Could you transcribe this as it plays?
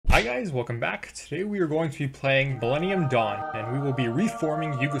Hi guys, welcome back. Today we are going to be playing Millenium Dawn, and we will be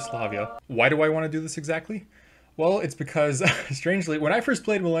reforming Yugoslavia. Why do I want to do this exactly? Well, it's because, strangely, when I first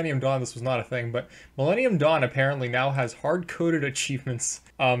played Millenium Dawn, this was not a thing, but Millenium Dawn apparently now has hard-coded achievements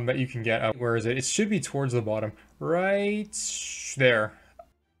that you can get. Where is it? It should be towards the bottom. Right there.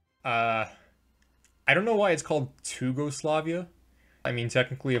 I don't know why it's called Yugoslavia. I mean,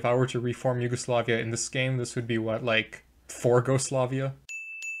 technically, if I were to reform Yugoslavia in this game, this would be what, like, Yugoslavia?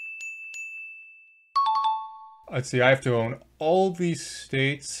 Let's see, I have to own all these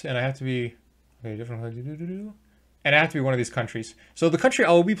states, and I have to be... Okay, different... And I have to be one of these countries. So the country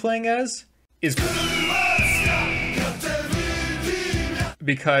I will be playing as is...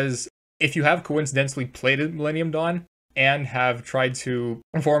 Because if you have coincidentally played Millenium Dawn and have tried to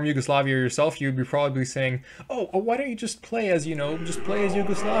reform Yugoslavia yourself, you'd be probably saying, oh, why don't you just play as, you know, just play as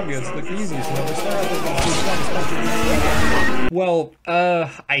Yugoslavia, it's like the easiest, you know, Well,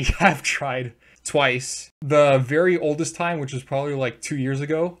 I have tried twice. The very oldest time, which was probably like 2 years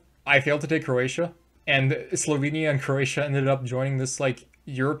ago, I failed to take Croatia, and Slovenia and Croatia ended up joining this like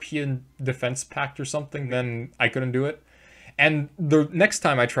European Defense Pact or something. Then I couldn't do it. And the next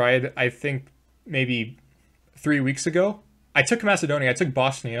time I tried, I think maybe 3 weeks ago, I took Macedonia, I took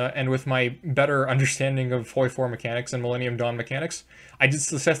Bosnia, and with my better understanding of Hoi 4 mechanics and Millenium Dawn mechanics, I did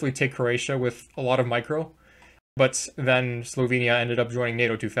successfully take Croatia with a lot of micro. But then Slovenia ended up joining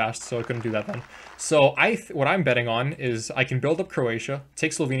NATO too fast, so I couldn't do that then. So what I'm betting on is I can build up Croatia,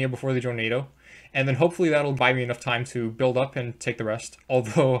 take Slovenia before they join NATO, and then hopefully that'll buy me enough time to build up and take the rest.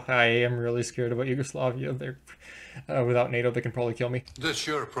 Although I am really scared about Yugoslavia. They're, without NATO, they can probably kill me. That's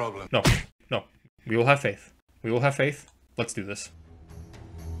your problem. No. We will have faith. We will have faith. Let's do this.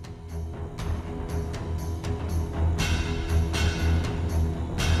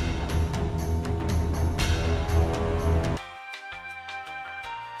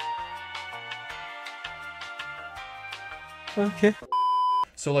 Okay.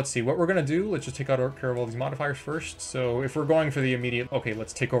 So let's see what we're gonna do. Let's just take care of all these modifiers first. So if we're going for the immediate, okay,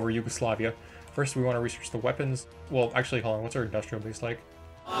 let's take over Yugoslavia. First, we want to research the weapons. Well, actually, hold on. What's our industrial base like?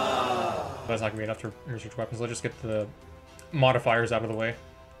 That's not gonna be enough to research weapons. Let's just get the modifiers out of the way.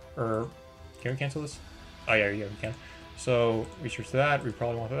 Or can we cancel this? Oh yeah, we can. So research that. We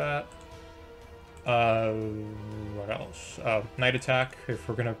probably want that. What else? Night attack if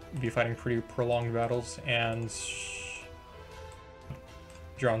we're gonna be fighting pretty prolonged battles, and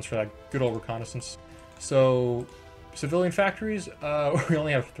drones for that good old reconnaissance. So civilian factories, we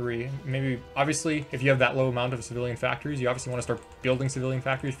only have 3. Maybe, obviously, if you have that low amount of civilian factories, you obviously want to start building civilian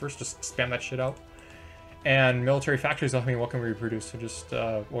factories first, just spam that shit out. And military factories, I mean, what can we reproduce? So just,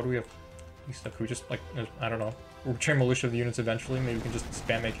 what do we have? Could we just, like, I don't know, we'll train militia of the units eventually, maybe we can just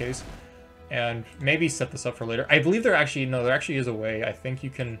spam AKs. And maybe set this up for later. I believe there actually is a way. I think you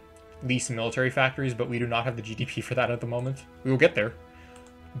can lease military factories, but we do not have the GDP for that at the moment. We will get there,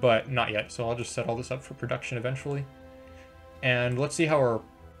 but not yet. So I'll just set all this up for production eventually. And let's see how our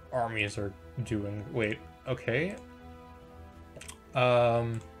armies are doing. Wait, okay.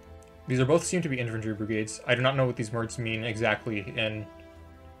 These are both seem to be infantry brigades. I do not know what these words mean exactly in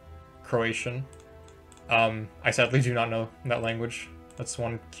Croatian. I sadly do not know that language. That's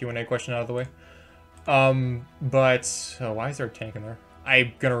one Q&A question out of the way. But why is there a tank in there?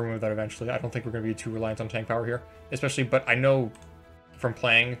 I'm gonna remove that eventually. I don't think we're gonna be too reliant on tank power here. Especially, but I know from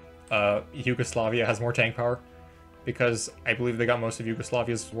playing, Yugoslavia has more tank power, because I believe they got most of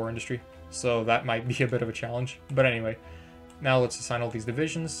Yugoslavia's war industry, so that might be a bit of a challenge. But anyway, now let's assign all these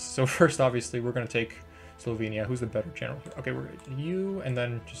divisions. So first, obviously, we're going to take Slovenia. Who's the better general here? Okay, we're going to do you, and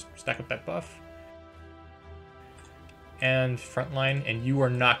then just stack up that buff. And frontline, and you are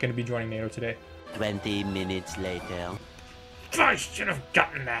not going to be joining NATO today. 20 minutes later. I should have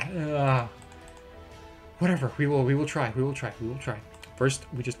gotten that! Whatever, we will try. First,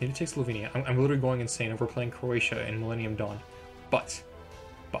 we just need to take Slovenia. I'm literally going insane over playing Croatia in Millenium Dawn. But,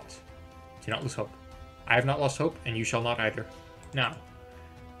 do not lose hope. I have not lost hope, and you shall not either. Now,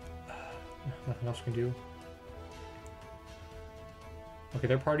 nothing else we can do. Okay,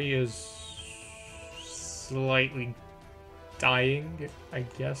 their party is slightly dying, I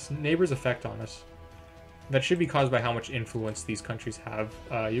guess. Neighbors' effect on us. That should be caused by how much influence these countries have.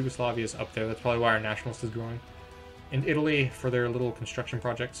 Yugoslavia is up there. That's probably why our nationalist is growing. In Italy, for their little construction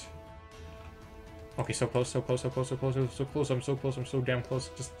projects. Okay, so close. I'm so damn close.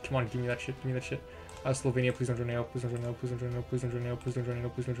 Just, come on, give me that shit, Slovenia, please don't join NATO, please don't join NATO, please don't join NATO, please don't join NATO, please don't join NATO,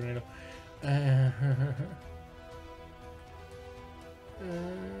 please don't join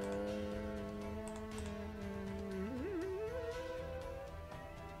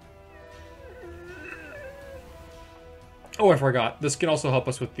NATO. Oh, I forgot. This can also help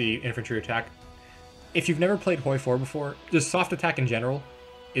us with the infantry attack. If you've never played Hoi 4 before, just soft attack in general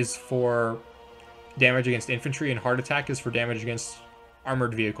is for damage against infantry, and hard attack is for damage against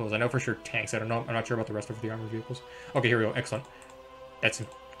armored vehicles. I know for sure tanks. I don't know. I'm not sure about the rest of the armored vehicles. Okay, here we go. Excellent. That's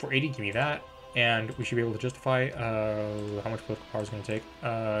 480. Give me that. And we should be able to justify how much political power is going to take.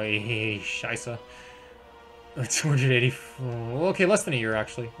 Scheisse. 280. Okay, less than a year,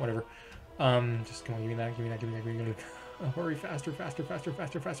 actually. Whatever. Just come on, give me that, give me that, give me that, give me that. Hurry, faster, faster, faster,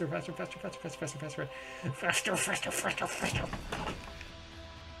 faster, faster, faster, faster, faster, faster, faster, faster, faster, faster, faster, faster.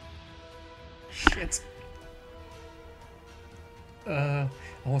 Shit.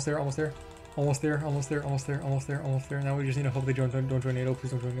 Almost there, almost there. Almost there, almost there, almost there, almost there, almost there. Now we just need to hope they don't join NATO. Please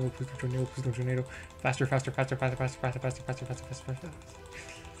don't join NATO. Please don't join NATO. Please don't join NATO. Faster, faster, faster, faster, faster, faster, faster, faster, faster, faster, faster.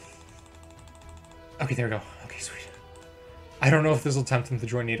 Okay, there we go. Okay, sweet. I don't know if this will tempt them to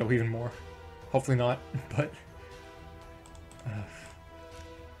join NATO even more. Hopefully not, but...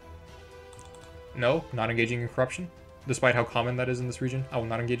 No, not engaging in corruption. Despite how common that is in this region, I will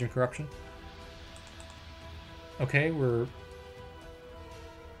not engage in corruption. Okay, we're...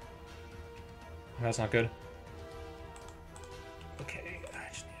 That's not good. Okay, I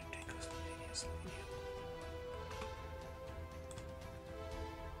just need to take Slovenia.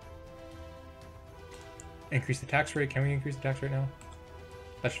 Increase the tax rate. Can we increase the tax rate now?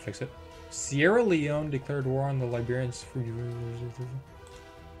 That should fix it. Sierra Leone declared war on the Liberians for...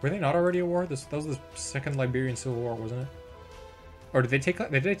 Were they not already at war? That was the second Liberian Civil War, wasn't it? Or did they take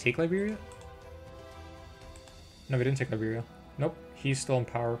Liberia? No, they didn't take Liberia. Nope, he's still in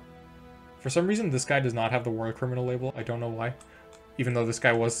power. For some reason, this guy does not have the war criminal label. I don't know why. Even though this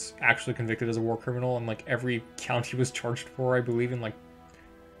guy was actually convicted as a war criminal and like every count he was charged for, I believe, in like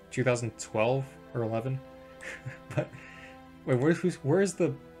 2012 or 11. But wait, where's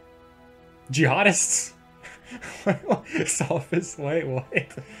the jihadists? Salafist,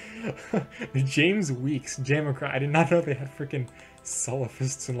 wait. James Weeks, Democrat. I did not know they had freaking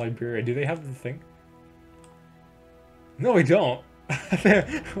Salafists in Liberia. Do they have the thing? No, we don't.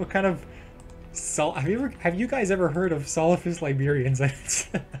 What kind of have you guys ever heard of Salafist Liberians?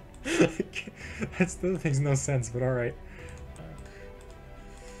 That makes no sense, but all right.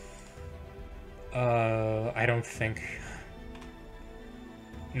 I don't think.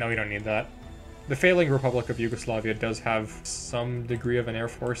 No, we don't need that. The failing Republic of Yugoslavia does have some degree of an air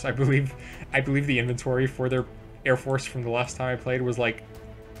force. I believe the inventory for their air force from the last time I played was like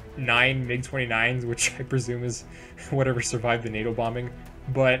 9 MiG-29s, which I presume is whatever survived the NATO bombing.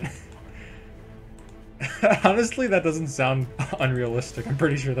 But honestly, that doesn't sound unrealistic. I'm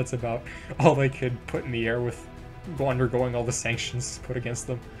pretty sure that's about all they could put in the air with undergoing all the sanctions put against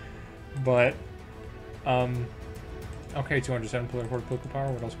them. But, okay, 207 political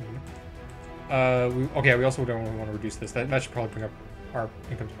power. What else we need? Okay, we also don't want to reduce this. That should probably bring up our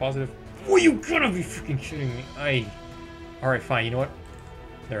income to positive. Oh, you gotta be freaking kidding me! Alright, fine. You know what?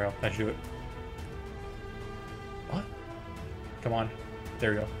 There we go. That should do it. What? Come on.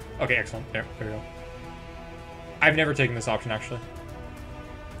 There we go. Okay, excellent. There we go. I've never taken this option, actually.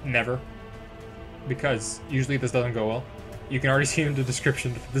 Never. Because usually this doesn't go well. You can already see in the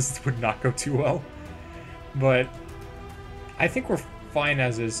description that this would not go too well. But I think we're fine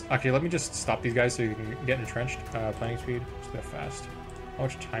as is. Okay, let me just stop these guys so you can get entrenched. Planning speed, just that fast. How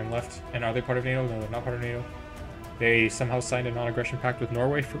much time left? And are they part of NATO? No, they're not part of NATO. They somehow signed a non-aggression pact with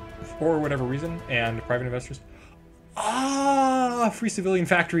Norway for whatever reason, and private investors. Ah, free civilian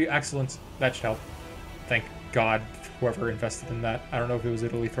factory, excellent. That should help. Thank God, whoever invested in that. I don't know if it was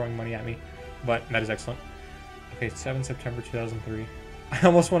Italy throwing money at me, but that is excellent. Okay, 7 September 2003. I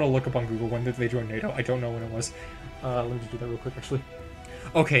almost want to look up on Google when did they join NATO. I don't know when it was. Let me just do that real quick, actually.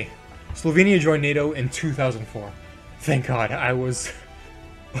 Okay, Slovenia joined NATO in 2004. Thank God, I was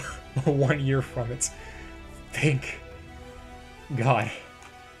 1 year from it. Thank God.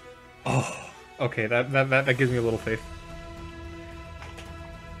 Oh, okay, that gives me a little faith.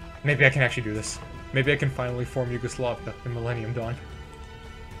 Maybe I can actually do this. Maybe I can finally form Yugoslavia in Millenium Dawn.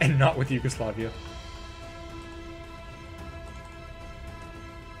 And not with Yugoslavia.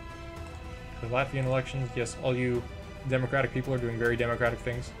 The Latvian elections, yes, all you democratic people are doing very democratic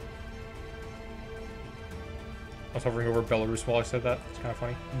things. I was hovering over Belarus while I said that. It's kind of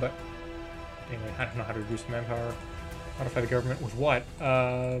funny, but anyway, I don't know how to reduce the manpower. Modify the government with what?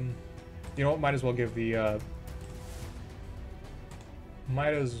 You know what? Might as well give the.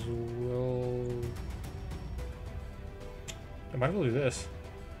 Might as well. I might as well do this.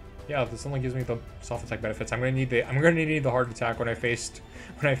 Yeah, this only gives me the soft attack benefits. I'm gonna need the hard attack when I face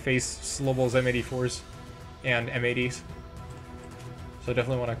Slobos M84s and M80s. So I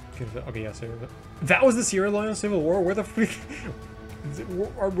definitely want to give it. Okay, yeah, save it. That was the Sierra Leone Civil War? Where the freak...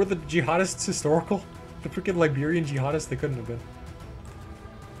 Were the jihadists historical? The freaking Liberian jihadists? They couldn't have been.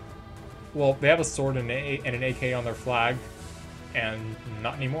 Well, they have a sword and an AK on their flag, and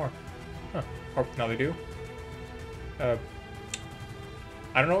not anymore. Huh. Oh, now they do? I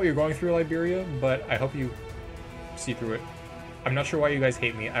don't know what you're going through, Liberia, but I hope you see through it. I'm not sure why you guys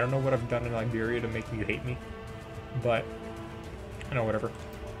hate me. I don't know what I've done in Liberia to make you hate me, but I know, whatever.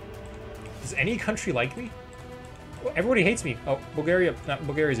 Does any country like me? Well, everybody hates me. Oh, Bulgaria. No,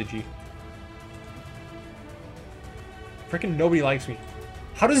 Bulgaria's a G. Freaking nobody likes me.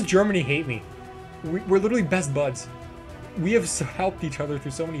 How does Germany hate me? We're literally best buds. We have helped each other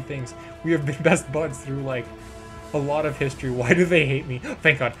through so many things. We have been best buds through, like, a lot of history. Why do they hate me?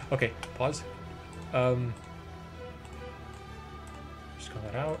 Thank God. Okay, pause. Just call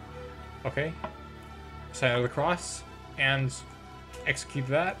that out. Okay. Sign of the cross. And execute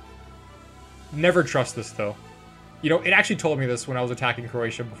that. Never trust this, though. You know, it actually told me this when I was attacking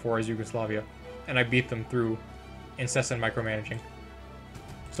Croatia before as Yugoslavia. And I beat them through incessant micromanaging.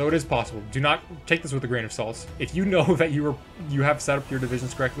 So it is possible. Do not take this with a grain of salt. If you know that you have set up your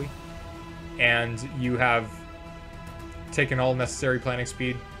divisions correctly, and you have taken all necessary planning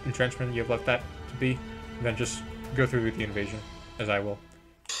speed, entrenchment, you have left that to be, then just go through with the invasion, as I will.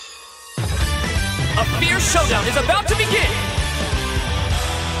 A fierce showdown is about to begin!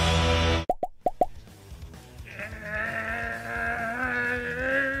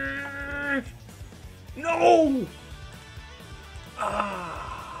 No! Ah.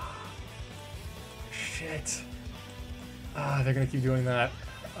 Shit. Ah, they're gonna keep doing that.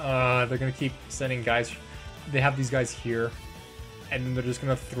 They're gonna keep sending guys. They have these guys here, and then they're just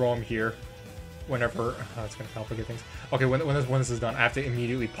gonna throw them here whenever. Oh, it's gonna complicate things. Okay, when this is done, I have to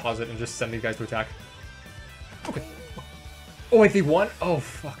immediately pause it and just send these guys to attack. Okay. Oh wait, they won? Oh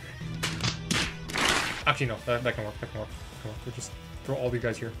fuck. Actually, no, that can work. That can work. We'll just throw all these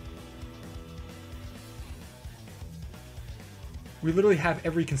guys here. We literally have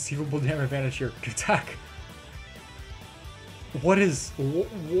every conceivable damn advantage here. Attack. What is the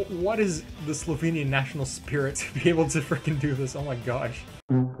Slovenian national spirit to be able to freaking do this? Oh my gosh.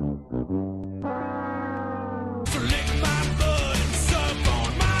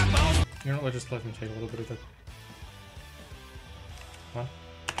 You know what? Just let him take a little bit of the. Come on.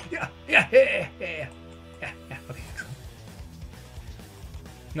 Yeah. Okay, excellent.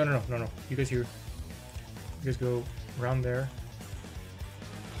 No. You guys here. You guys go around there.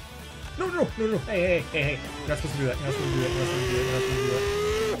 No. Hey. You're not supposed to do that. You're not supposed to do that. You're not supposed to do that. You're not supposed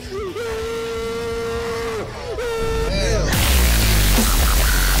to do that.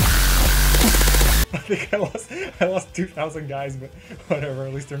 I think I lost 2,000 guys, but whatever.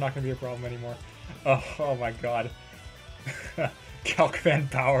 At least they're not going to be a problem anymore. Oh my god.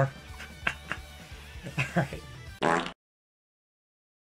 CalcMan power. Alright.